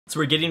So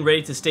we're getting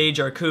ready to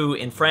stage our coup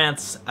in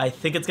France. I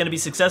think it's going to be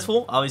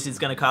successful. Obviously, it's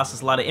going to cost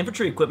us a lot of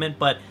infantry equipment,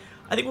 but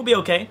I think we'll be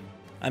okay.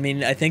 I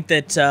mean, I think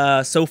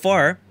that so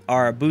far,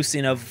 our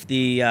boosting of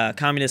the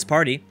Communist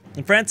Party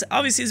in France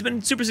obviously has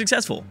been super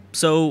successful.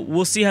 So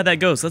we'll see how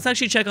that goes. Let's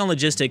actually check on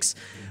logistics.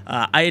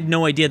 I had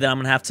no idea that I'm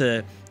going to have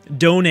to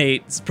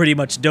pretty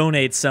much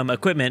donate some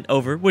equipment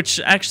over, which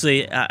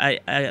actually,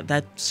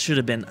 that should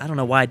have been, I don't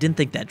know why I didn't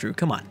think that, Drew.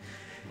 Come on.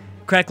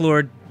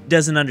 Cracklord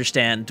doesn't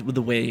understand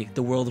the way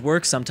the world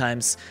works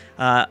sometimes.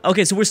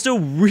 Okay, so we're still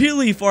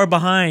really far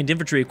behind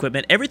infantry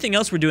equipment. Everything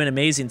else we're doing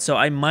amazing, so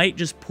I might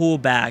just pull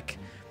back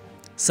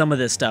some of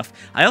this stuff.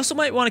 I also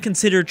might want to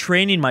consider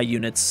training my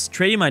units,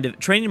 training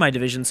my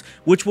divisions,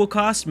 which will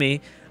cost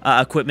me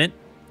equipment.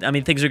 I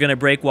mean, things are going to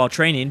break while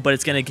training, but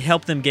it's going to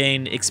help them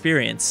gain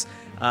experience.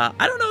 I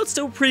don't know, it's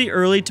still pretty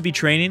early to be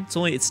training. It's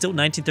still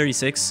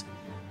 1936.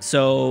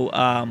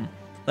 So,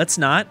 let's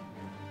not,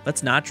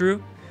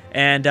 Drew.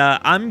 And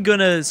I'm going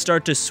to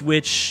start to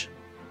switch.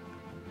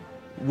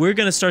 We're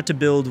going to start to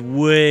build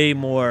way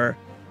more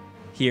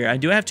here.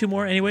 Do I have 2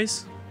 more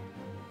anyways?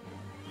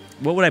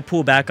 What would I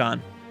pull back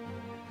on?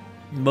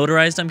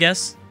 Motorized, I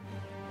guess.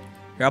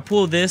 Here, I'll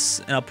pull this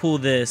and I'll pull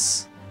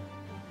this.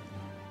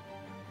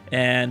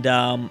 And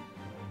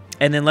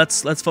then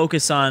let's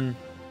focus on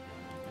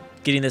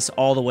getting this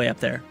all the way up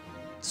there.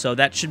 So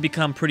that should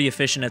become pretty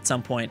efficient at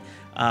some point.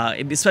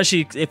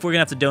 Especially if we're going to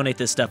have to donate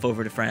this stuff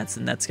over to France,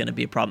 and that's going to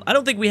be a problem. I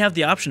don't think we have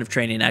the option of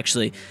training,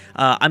 actually.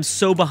 I'm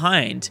so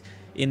behind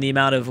in the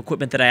amount of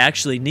equipment that I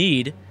actually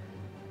need.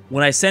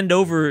 When I send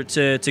over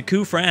to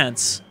coup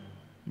France,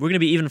 we're going to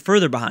be even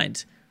further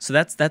behind. So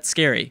that's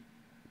scary.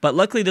 But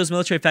luckily, those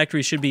military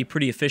factories should be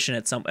pretty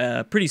efficient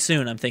at pretty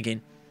soon, I'm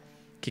thinking.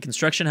 Okay,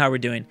 construction, how are we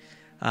doing?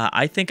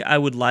 I think I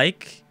would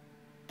like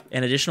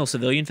an additional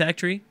civilian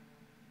factory.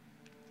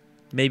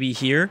 Maybe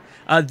here.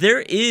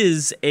 There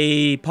is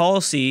a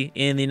policy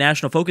in the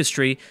National Focus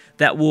Tree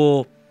that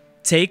will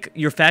take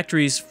your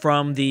factories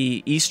from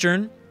the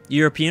Eastern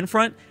European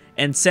front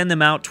and send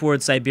them out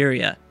towards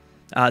Siberia.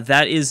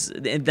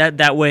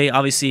 That way,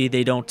 obviously,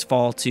 they don't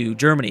fall to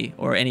Germany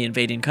or any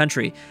invading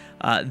country.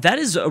 That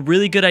is a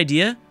really good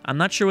idea. I'm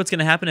not sure what's going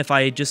to happen if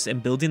I just am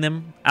building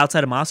them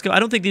outside of Moscow. I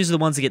don't think these are the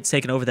ones that get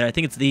taken over there. I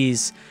think it's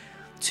these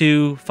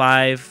 2,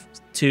 5,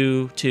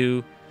 2,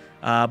 2.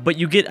 But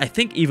you get, I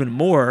think, even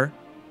more.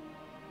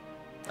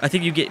 I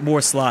think you get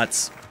more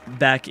slots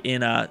back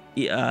in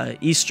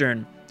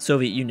Eastern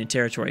Soviet Union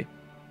territory.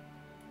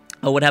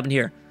 Oh, what happened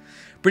here?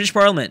 British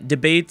Parliament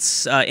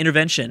debates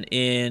intervention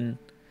in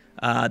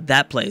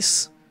that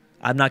place.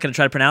 I'm not going to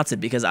try to pronounce it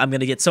because I'm going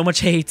to get so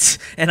much hate,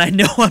 and I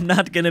know I'm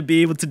not going to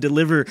be able to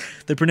deliver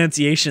the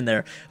pronunciation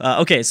there.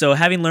 Okay, so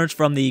having learned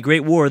from the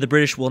Great War, the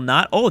British will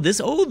not...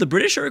 the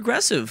British are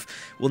aggressive.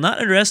 Will not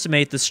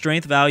underestimate the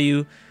strength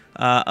value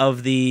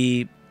of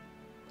the...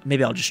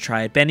 Maybe I'll just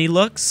try it.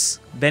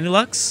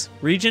 Benelux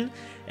region,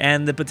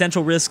 and the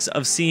potential risks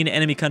of seeing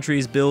enemy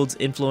countries build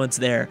influence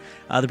there.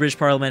 The British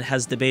Parliament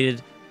has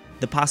debated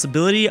the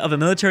possibility of a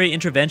military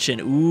intervention.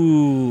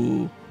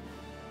 Ooh.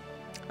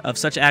 Of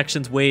such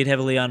actions weighed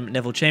heavily on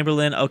Neville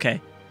Chamberlain. Okay.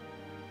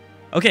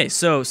 Okay,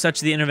 so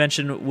such the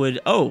intervention would...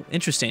 Oh,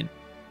 interesting.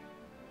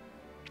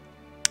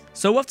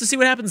 So we'll have to see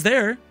what happens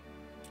there.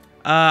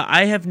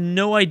 I have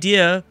no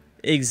idea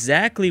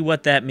exactly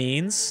what that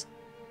means.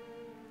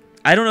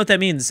 I don't know what that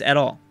means at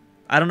all.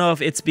 I don't know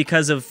if it's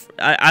because of...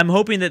 I'm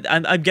hoping that...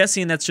 I'm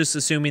guessing that's just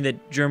assuming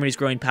that Germany's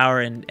growing power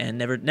and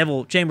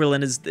Neville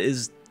Chamberlain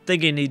is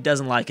thinking he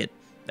doesn't like it.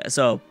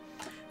 So,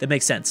 that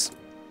makes sense.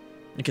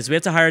 Because we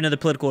have to hire another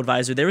political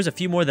advisor. There was a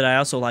few more that I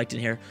also liked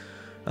in here.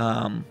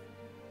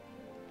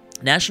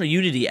 National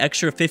unity,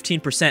 extra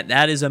 15%.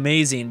 That is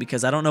amazing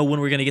because I don't know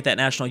when we're going to get that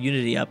national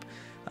unity up.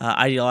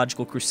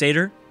 Ideological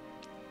crusader.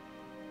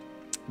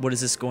 What is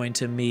this going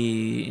to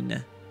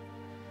mean?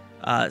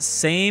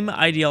 Same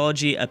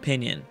ideology,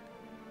 opinion.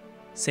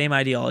 Same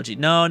ideology.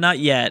 No, not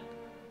yet.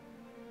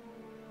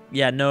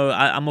 Yeah, no,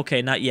 I'm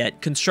okay. Not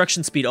yet.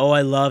 Construction speed. Oh,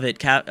 I love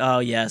it. Oh,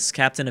 yes.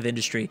 Captain of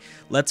industry.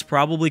 Let's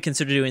probably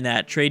consider doing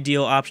that. Trade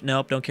deal option.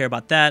 Nope, don't care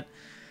about that.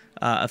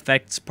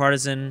 Affects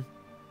partisan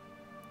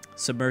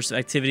submersive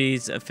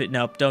activities.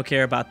 Nope, don't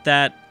care about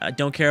that.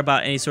 Don't care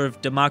about any sort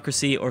of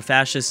democracy or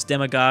fascist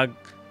demagogue.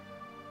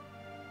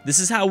 This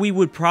is how we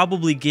would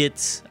probably get...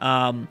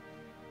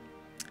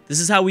 this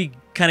is how we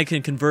kind of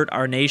can convert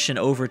our nation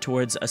over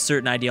towards a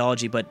certain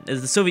ideology. But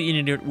as the Soviet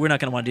Union, we're not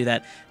going to want to do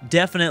that.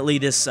 Definitely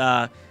this...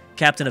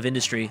 Captain of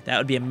industry. That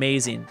would be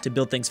amazing to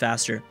build things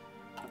faster.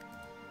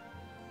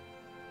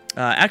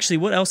 Actually,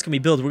 what else can we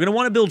build? We're going to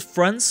want to build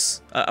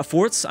forts.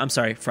 I'm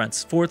sorry,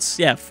 fronts. Forts.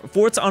 Yeah,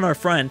 forts on our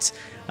front.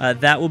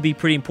 That will be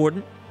pretty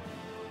important.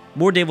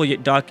 More naval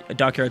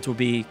dockyards will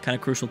be kind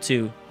of crucial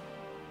too.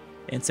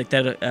 And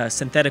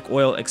synthetic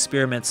oil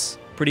experiments,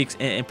 pretty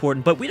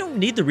important. But we don't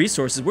need the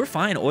resources. We're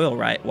fine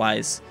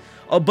oil-wise.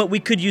 Oh, but we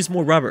could use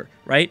more rubber,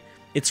 right?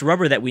 It's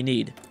rubber that we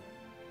need.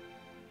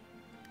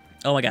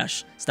 Oh my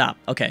gosh, stop.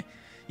 Okay.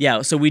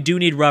 Yeah, so we do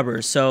need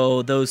rubber,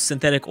 so those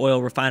synthetic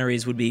oil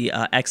refineries would be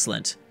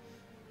excellent.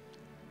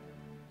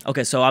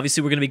 Okay, so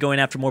obviously we're going to be going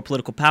after more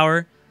political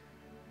power.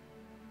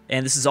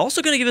 And this is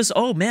also going to give us,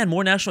 oh man,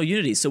 more national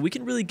unity. So we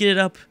can really get it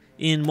up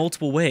in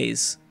multiple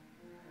ways.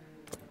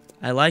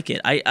 I like it.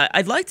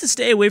 I'd like to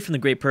stay away from the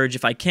Great Purge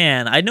if I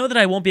can. I know that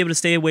I won't be able to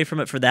stay away from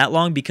it for that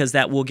long because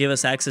that will give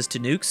us access to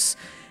nukes.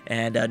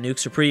 And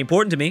nukes are pretty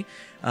important to me.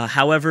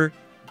 However,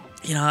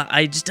 you know,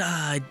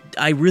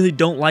 I really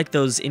don't like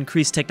those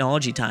increased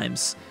technology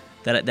times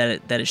that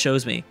it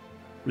shows me.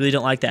 Really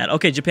don't like that.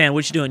 Okay, Japan,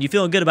 what you doing? You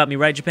feeling good about me,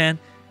 right, Japan?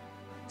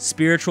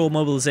 Spiritual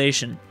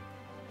mobilization.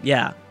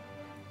 Yeah.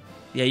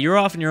 Yeah, you're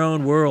off in your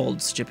own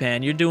worlds,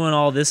 Japan. You're doing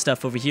all this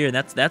stuff over here, and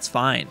that's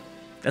fine.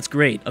 That's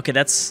great. Okay,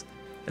 that's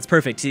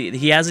perfect.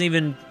 He hasn't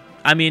even...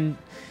 I mean,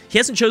 he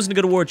hasn't chosen to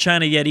go to war with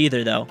China yet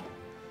either, though.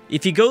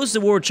 If he goes to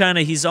war with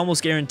China, he's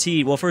almost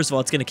guaranteed... Well, first of all,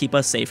 it's going to keep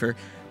us safer,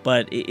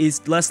 but it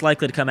is less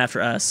likely to come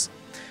after us.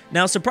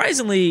 Now,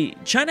 surprisingly,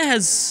 China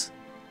has...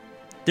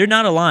 They're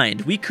not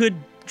aligned. We could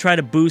try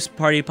to boost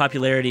party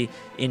popularity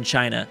in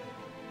China,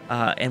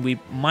 and we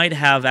might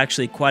have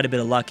actually quite a bit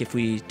of luck if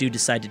we do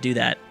decide to do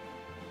that.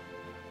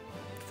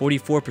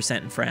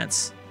 44% in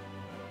France.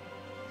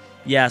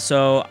 Yeah,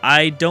 so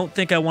I don't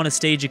think I want to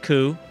stage a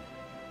coup.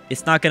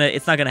 It's not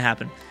gonna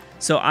happen.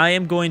 So I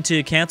am going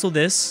to cancel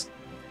this.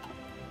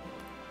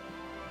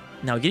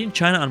 Now getting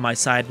China on my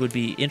side would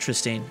be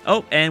interesting.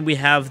 Oh, and we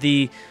have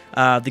the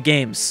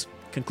games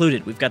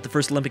concluded. We've got the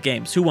first Olympic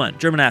Games. Who won?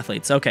 German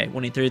athletes. Okay,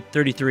 winning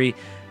 33.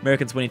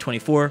 Americans winning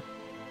 24.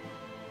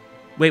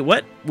 Wait,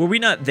 what? Were we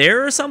not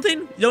there or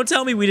something? Don't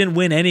tell me we didn't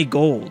win any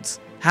golds.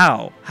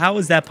 How? How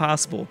is that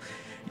possible?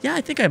 Yeah,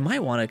 I think I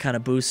might want to kind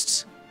of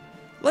boost.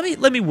 Let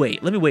me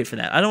wait. Let me wait for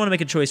that. I don't want to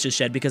make a choice just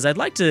yet because I'd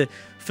like to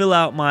fill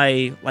out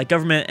my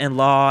government and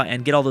law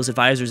and get all those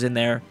advisors in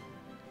there.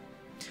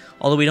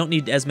 Although we don't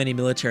need as many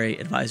military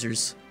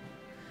advisors.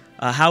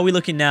 How are we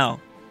looking now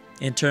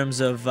in terms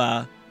of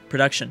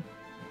production?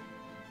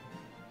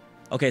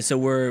 Okay, so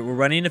we're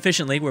running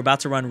efficiently. We're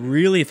about to run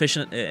really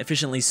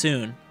efficiently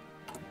soon,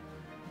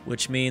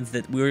 which means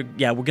that we're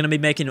going to be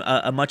making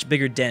a much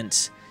bigger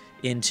dent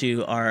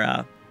into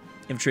our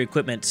infantry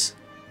equipment,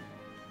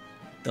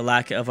 the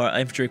lack of our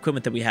infantry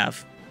equipment that we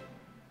have.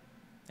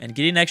 And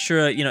getting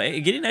extra,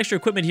 getting extra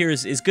equipment here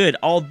is good.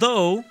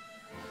 Although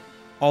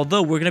we're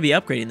going to be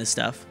upgrading this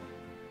stuff,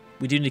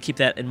 we do need to keep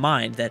that in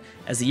mind. That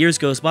as the years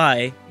go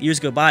by,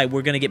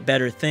 we're going to get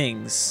better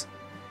things,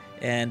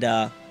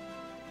 and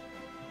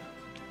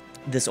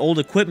this old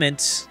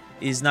equipment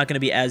is not going to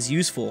be as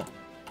useful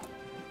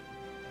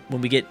when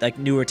we get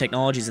newer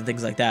technologies and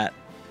things like that.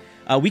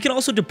 We can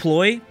also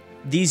deploy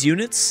these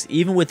units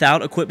even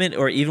without equipment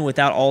or even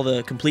without all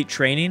the complete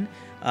training.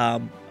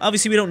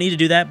 Obviously we don't need to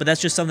do that, but that's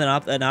just something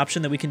an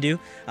option that we can do.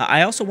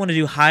 I also want to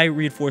do high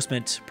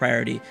reinforcement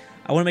priority.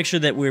 I want to make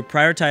sure that we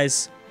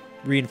prioritize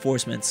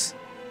reinforcements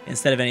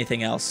instead of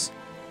anything else.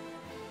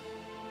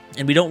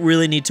 And we don't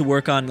really need to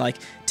work on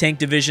tank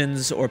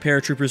divisions or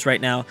paratroopers right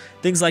now.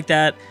 Things like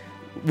that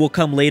will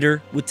come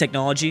later with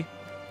technology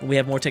when we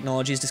have more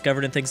technologies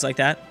discovered and things like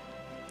that.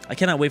 I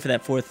cannot wait for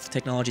that 4th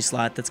technology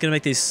slot. That's going to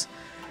make these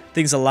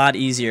things a lot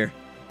easier.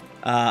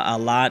 A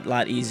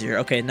lot easier.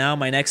 Okay, now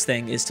my next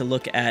thing is to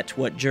look at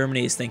what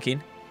Germany is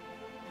thinking.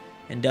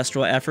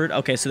 Industrial effort.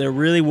 Okay, so they're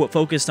really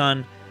focused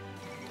on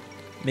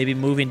maybe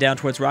moving down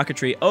towards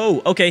rocketry.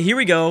 Oh, okay, here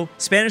we go.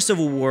 Spanish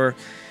Civil War.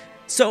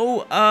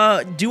 So,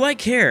 do I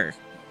care?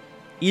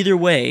 Either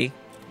way,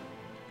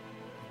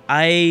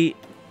 I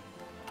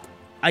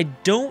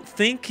don't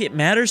think it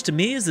matters to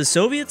me as the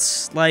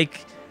Soviets.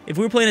 If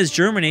we were playing as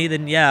Germany,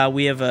 then yeah,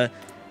 we have a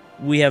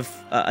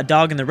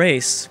dog in the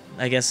race,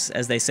 I guess,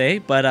 as they say.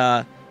 But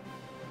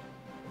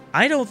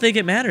I don't think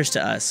it matters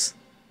to us.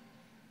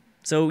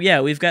 So yeah,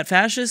 we've got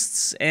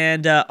fascists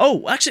and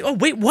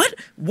wait, what?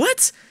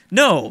 What?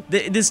 No,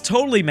 this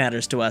totally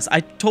matters to us. I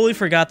totally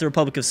forgot the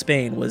Republic of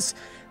Spain was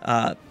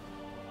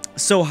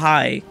so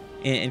high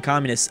in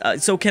communists.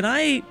 So can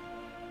I?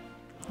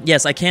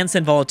 Yes, I can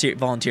send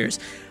volunteers.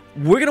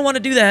 We're gonna want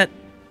to do that.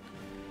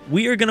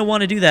 We are gonna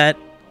want to do that.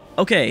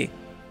 Okay.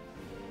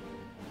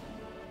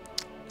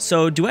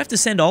 So do I have to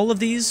send all of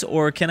these,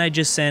 or can I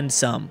just send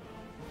some?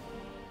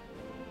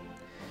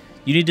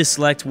 You need to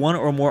select one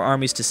or more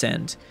armies to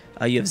send.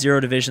 You have 0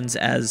 divisions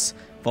as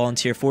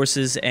volunteer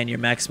forces, and your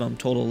maximum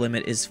total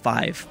limit is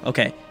 5.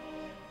 Okay,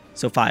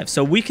 so 5.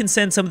 So we can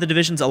send some of the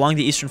divisions along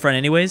the Eastern Front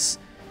anyways.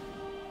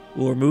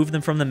 We'll remove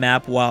them from the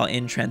map while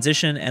in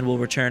transition, and we'll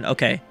return.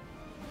 Okay.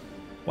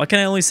 Why can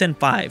I only send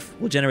 5?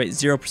 We'll generate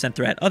 0%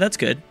 threat. Oh, that's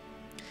good.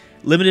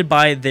 Limited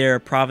by their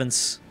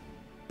province,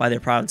 by their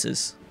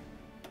provinces.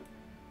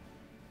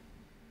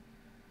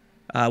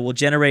 We'll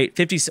generate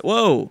 50...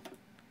 Whoa!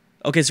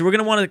 Okay, so we're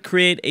going to want to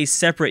create a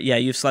separate... Yeah,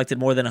 you've selected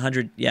more than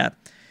 100. Yeah,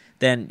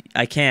 then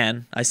I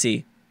can. I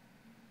see.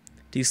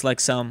 Deselect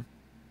some.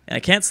 And I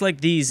can't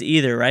select these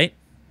either, right?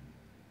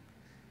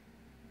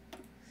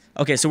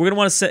 Okay, so we're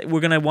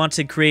going to want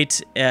to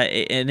create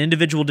an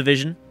individual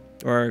division,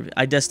 or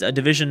I guess a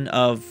division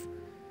of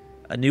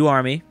a new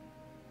army.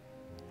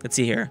 Let's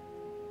see here.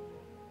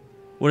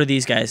 What are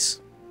these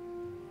guys?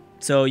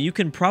 So you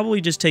can probably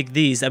just take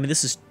these. I mean,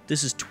 this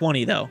This is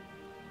 20, though.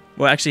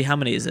 Well, actually, how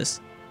many is this?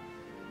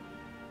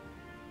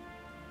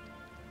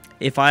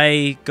 If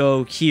I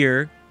go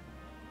here,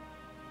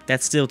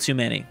 that's still too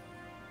many.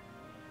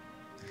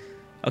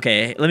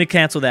 Okay, let me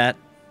cancel that.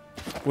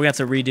 We're going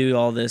to have to redo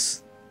all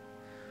this.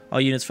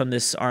 All units from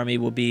this army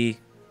will be...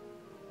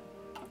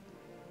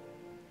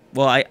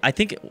 Well, I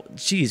think...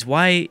 Geez,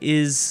 why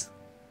is...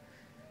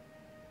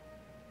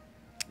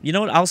 You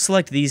know what? I'll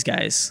select these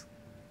guys.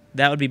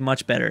 That would be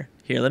much better.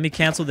 Here, let me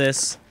cancel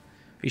this.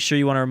 Are you sure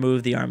you want to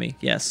remove the army?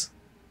 Yes.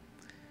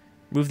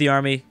 Move the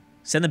army.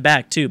 Send them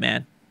back, too,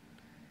 man.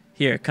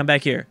 Here, come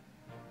back here.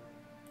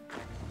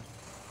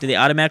 Do they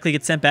automatically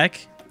get sent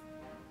back?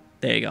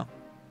 There you go.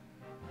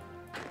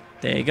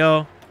 There you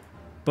go.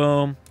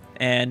 Boom.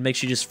 And make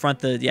sure you just front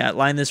the... Yeah,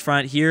 line this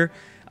front here.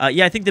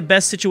 Yeah, I think the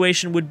best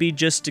situation would be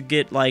just to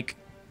get, like,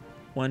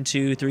 1,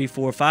 2, 3,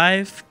 4,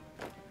 5.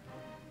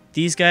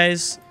 These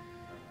guys.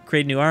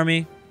 Create a new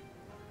army.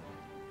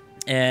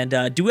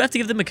 And do we have to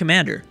give them a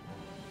commander?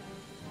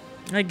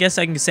 I guess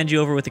I can send you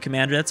over with a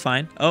commander. That's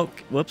fine. Oh,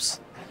 whoops.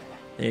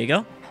 There you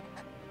go.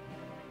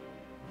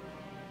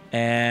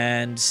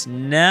 And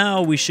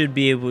now we should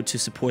be able to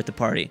support the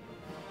party.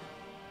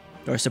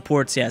 Or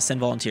supports, yeah,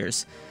 send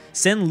volunteers.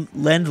 Send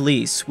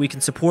lend-lease. We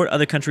can support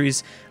other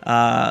countries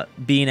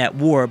being at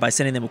war by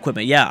sending them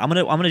equipment. Yeah, I'm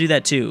gonna do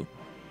that too.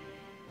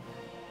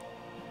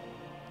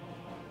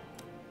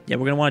 Yeah,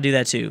 we're gonna want to do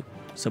that too.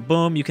 So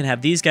boom, you can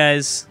have these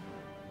guys.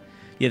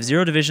 You have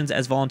 0 divisions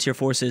as volunteer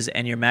forces,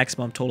 and your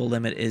maximum total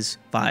limit is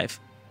 5.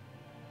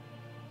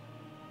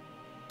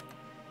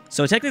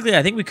 So technically,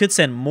 I think we could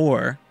send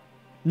more.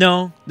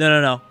 No.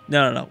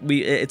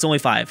 It's only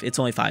 5. It's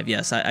only 5.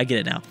 Yes, I get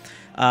it now.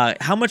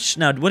 How much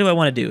now? What do I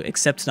want to do?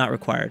 Except not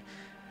required.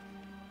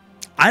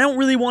 I don't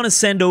really want to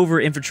send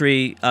over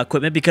infantry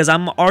equipment because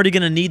I'm already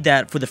going to need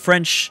that for the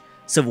French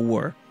Civil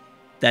War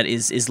that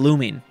is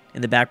looming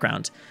in the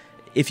background.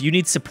 If you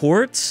need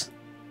support,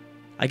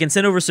 I can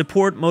send over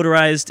support,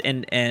 motorized,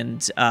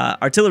 and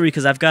artillery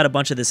because I've got a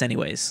bunch of this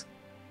anyways.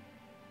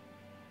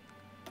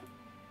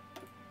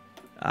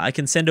 I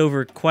can send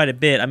over quite a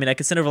bit. I mean, I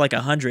can send over like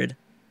 100.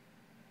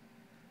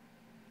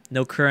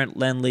 No current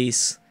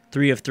lend-lease.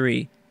 3 of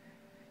 3.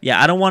 Yeah,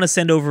 I don't want to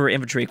send over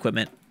infantry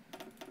equipment.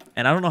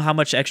 And I don't know how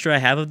much extra I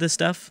have of this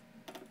stuff.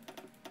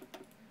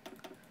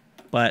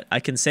 But I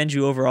can send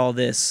you over all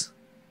this.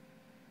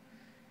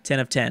 10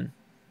 of 10.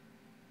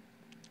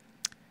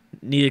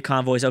 Needed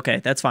convoys. Okay,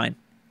 that's fine.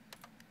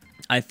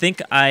 I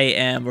think I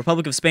am...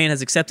 Republic of Spain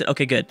has accepted...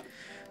 Okay, good.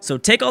 So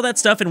take all that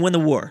stuff and win the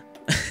war.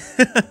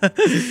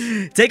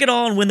 Take it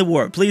all and win the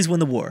war. Please win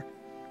the war.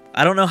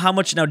 I don't know how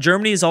much... Now,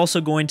 Germany is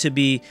also going to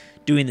be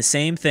doing the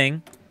same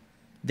thing.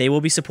 They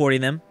will be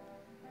supporting them.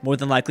 More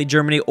than likely.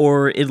 Germany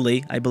or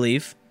Italy, I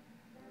believe.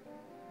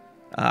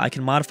 I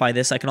can modify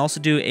this. I can also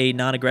do a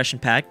non-aggression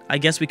pact. I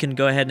guess we can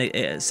go ahead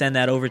and send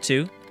that over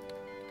too.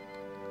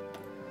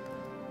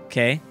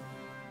 Okay.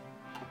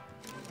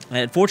 And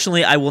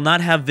unfortunately, I will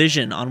not have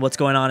vision on what's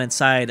going on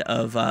inside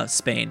of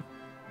Spain.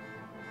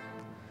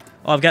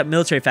 Oh, I've got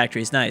military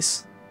factories.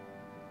 Nice.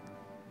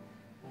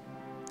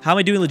 How am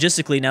I doing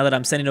logistically now that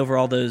I'm sending over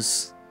all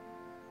those?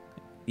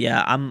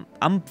 Yeah,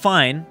 I'm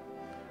fine.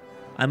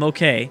 I'm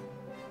okay.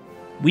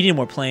 We need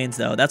more planes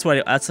though. That's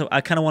why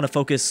I kind of want to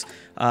focus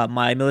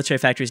my military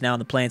factories now on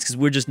the planes because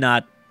we're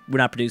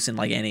not producing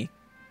like any.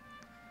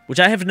 Which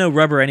I have no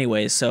rubber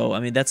anyways, so I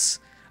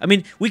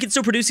mean we can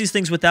still produce these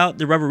things without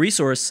the rubber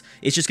resource.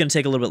 It's just going to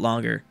take a little bit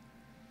longer.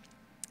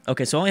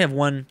 Okay, so I only have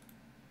 1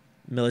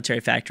 military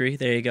factory.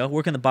 There you go.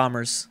 Work on the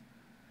bombers.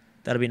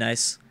 That'll be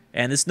nice.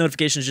 And this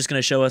notification is just going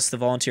to show us the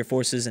volunteer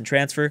forces and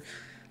transfer.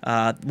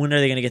 When are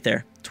they going to get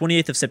there?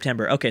 28th of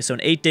September. Okay, so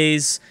in 8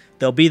 days,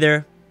 they'll be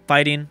there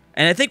fighting.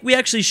 And I think we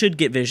actually should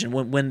get vision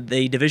when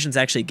the divisions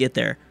actually get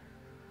there.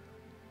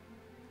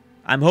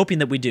 I'm hoping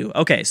that we do.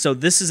 Okay, so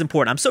this is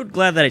important. I'm so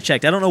glad that I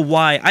checked. I don't know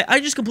why. I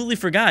just completely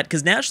forgot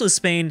because Nationalist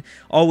Spain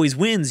always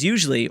wins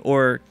usually,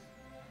 or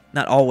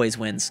not always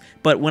wins.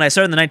 But when I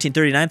started in the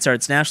 1939 start,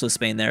 it's Nationalist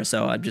Spain there,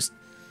 so I'm just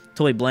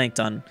totally blanked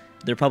on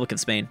the Republic of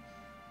Spain.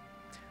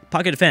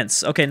 Pocket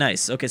defense. Okay,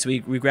 nice. Okay, so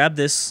we grab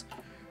this.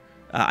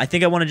 I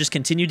think I want to just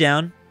continue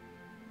down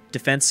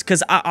defense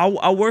because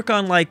I'll work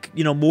on like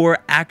more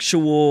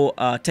actual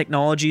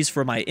technologies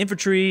for my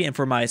infantry and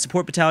for my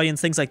support battalions,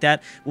 things like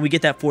that when we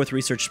get that 4th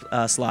research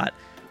slot.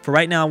 For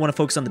right now, I want to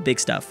focus on the big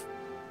stuff,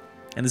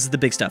 and this is the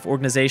big stuff: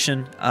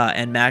 organization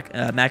and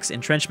max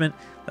entrenchment.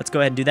 Let's go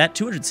ahead and do that.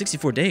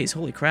 264 days.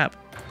 Holy crap!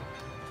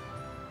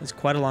 That's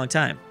quite a long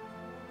time.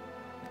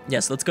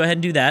 Yes, let's go ahead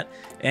and do that.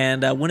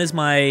 And when is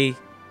my...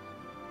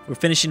 We're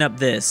finishing up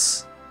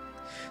this.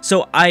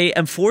 So I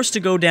am forced to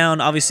go down,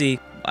 obviously,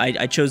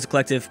 I chose the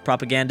collective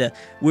propaganda.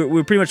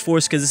 We're pretty much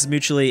forced because this is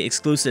mutually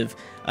exclusive.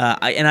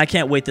 And I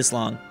can't wait this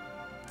long.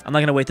 I'm not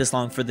going to wait this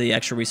long for the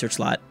extra research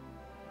slot.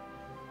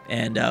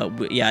 And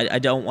yeah, I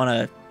don't want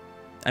to...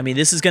 I mean,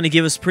 this is going to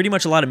give us pretty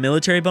much a lot of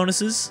military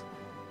bonuses,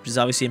 which is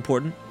obviously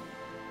important.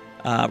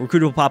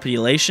 Recruitable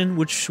population,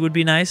 which would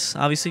be nice,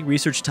 obviously.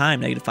 Research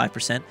time,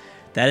 -5%.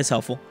 That is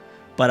helpful.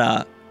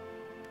 But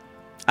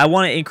I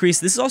want to increase.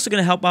 This is also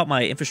going to help out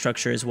my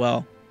infrastructure as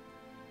well.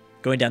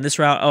 Going down this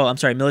route. Oh, I'm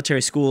sorry.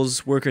 Military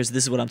schools, workers.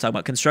 This is what I'm talking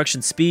about.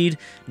 Construction speed.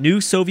 New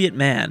Soviet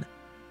man.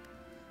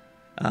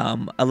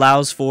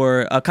 Allows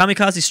for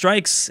kamikaze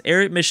strikes,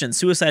 air missions,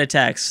 suicide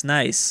attacks.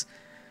 Nice.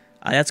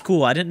 That's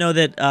cool. I didn't know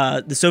that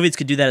the Soviets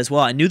could do that as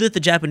well. I knew that the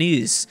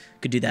Japanese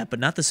could do that, but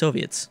not the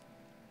Soviets.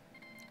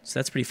 So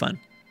that's pretty fun.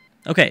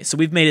 Okay, so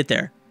we've made it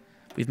there.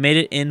 We've made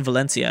it in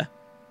Valencia.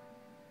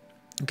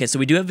 Okay, so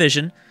we do have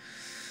vision.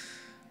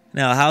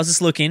 Now, how's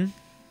this looking?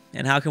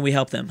 And how can we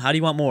help them? How do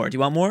you want more? Do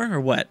you want more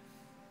or what?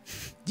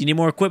 Do you need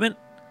more equipment?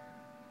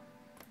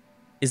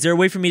 Is there a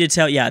way for me to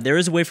tell? Yeah, there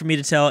is a way for me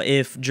to tell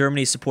if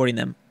Germany is supporting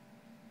them.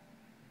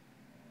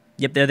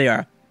 Yep, there they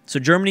are. So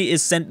Germany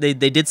is sent. They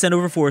did send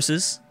over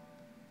forces.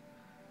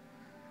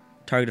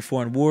 Targeted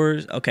foreign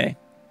wars. Okay.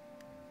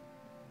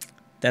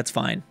 That's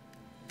fine.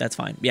 That's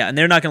fine. Yeah, and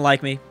they're not going to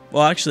like me.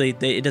 Well, actually,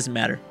 it doesn't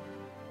matter.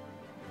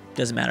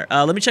 Doesn't matter.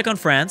 Let me check on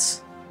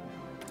France.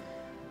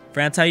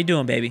 France, how you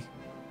doing, baby?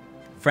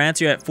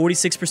 France, you're at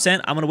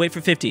 46%. I'm going to wait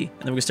for 50, and then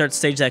we're going to start to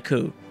stage that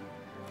coup.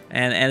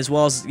 And as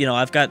well as, you know,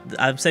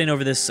 I'm sending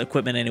over this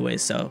equipment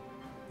anyways, so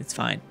it's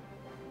fine.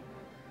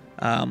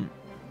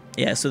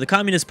 Yeah, so the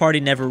Communist Party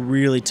never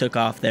really took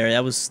off there.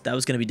 That was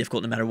going to be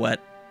difficult no matter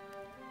what.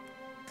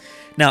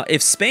 Now,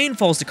 if Spain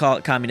falls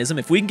to communism,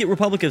 if we can get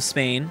Republic of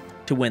Spain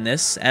to win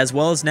this, as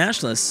well as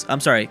nationalists, I'm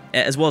sorry,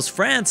 as well as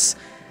France,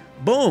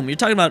 boom, you're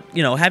talking about,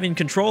 you know, having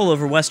control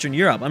over Western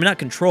Europe. I mean, not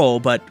control,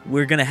 but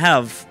we're going to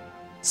have...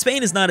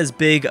 Spain is not as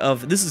big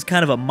of... This is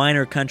kind of a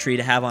minor country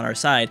to have on our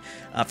side.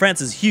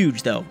 France is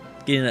huge, though.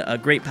 Getting a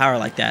great power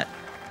like that,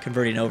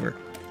 converting over.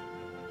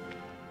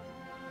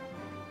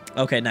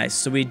 Okay, nice.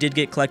 So we did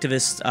get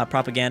collectivist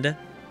propaganda.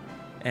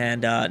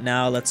 And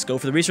now let's go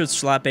for the research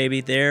slot,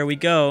 baby. There we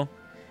go.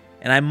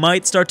 And I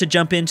might start to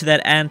jump into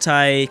that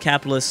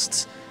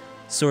anti-capitalist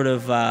sort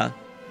of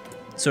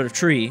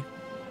tree.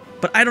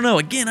 But I don't know.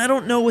 Again, I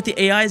don't know what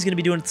the AI is going to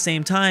be doing at the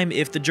same time.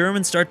 If the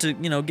Germans start to,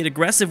 you know, get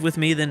aggressive with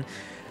me, then...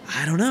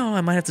 I don't know.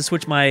 I might have to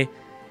switch my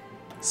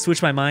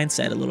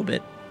mindset a little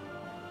bit.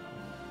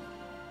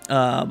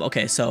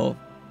 Okay, so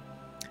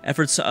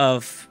efforts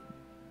of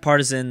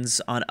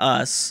partisans on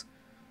us.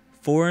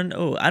 Foreign.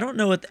 Oh, I don't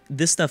know what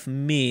this stuff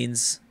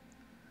means.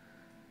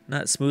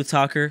 Not smooth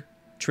talker.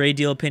 Trade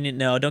deal opinion.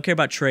 No, don't care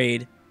about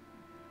trade.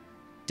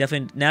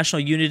 Definitely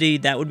national unity.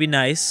 That would be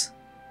nice.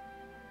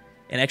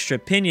 An extra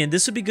opinion.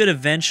 This would be good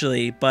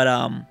eventually, but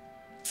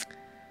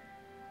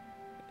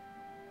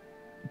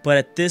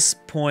at this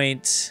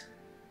point...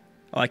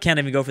 Oh, I can't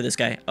even go for this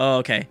guy. Oh,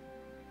 okay.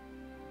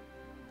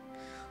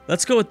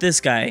 Let's go with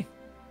this guy.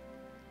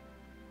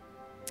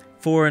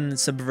 Foreign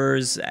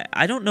subverse.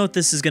 I don't know what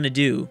this is going to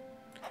do,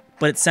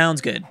 but it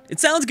sounds good. It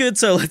sounds good,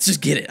 so let's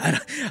just get it.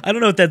 I don't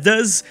know what that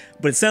does,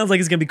 but it sounds like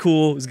it's going to be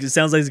cool. It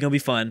sounds like it's going to be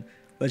fun.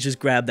 Let's just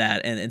grab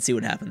that and see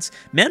what happens.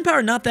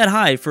 Manpower not that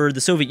high for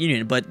the Soviet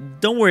Union, but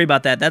don't worry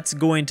about that. That's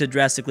going to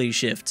drastically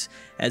shift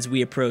as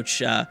we approach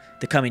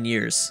the coming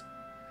years.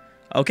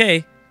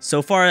 Okay.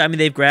 So far, I mean,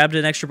 they've grabbed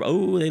an extra...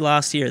 Oh, they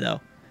lost here,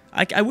 though.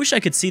 I wish I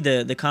could see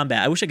the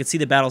combat. I wish I could see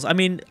the battles. I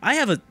mean, I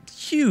have a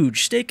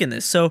huge stake in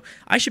this, so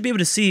I should be able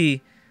to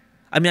see...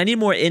 I mean, I need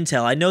more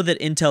intel. I know that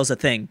intel's a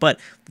thing, but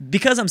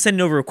because I'm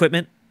sending over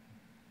equipment,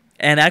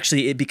 and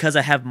actually because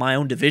I have my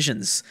own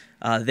divisions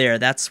there,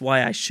 that's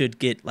why I should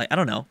get, like, I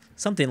don't know,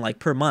 something like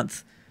per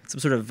month. Some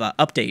sort of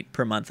update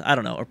per month. I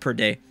don't know, or per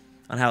day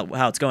on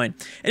how it's going.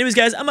 Anyways,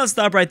 guys, I'm going to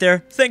stop right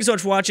there. Thanks so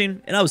much for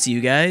watching, and I will see you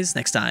guys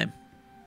next time.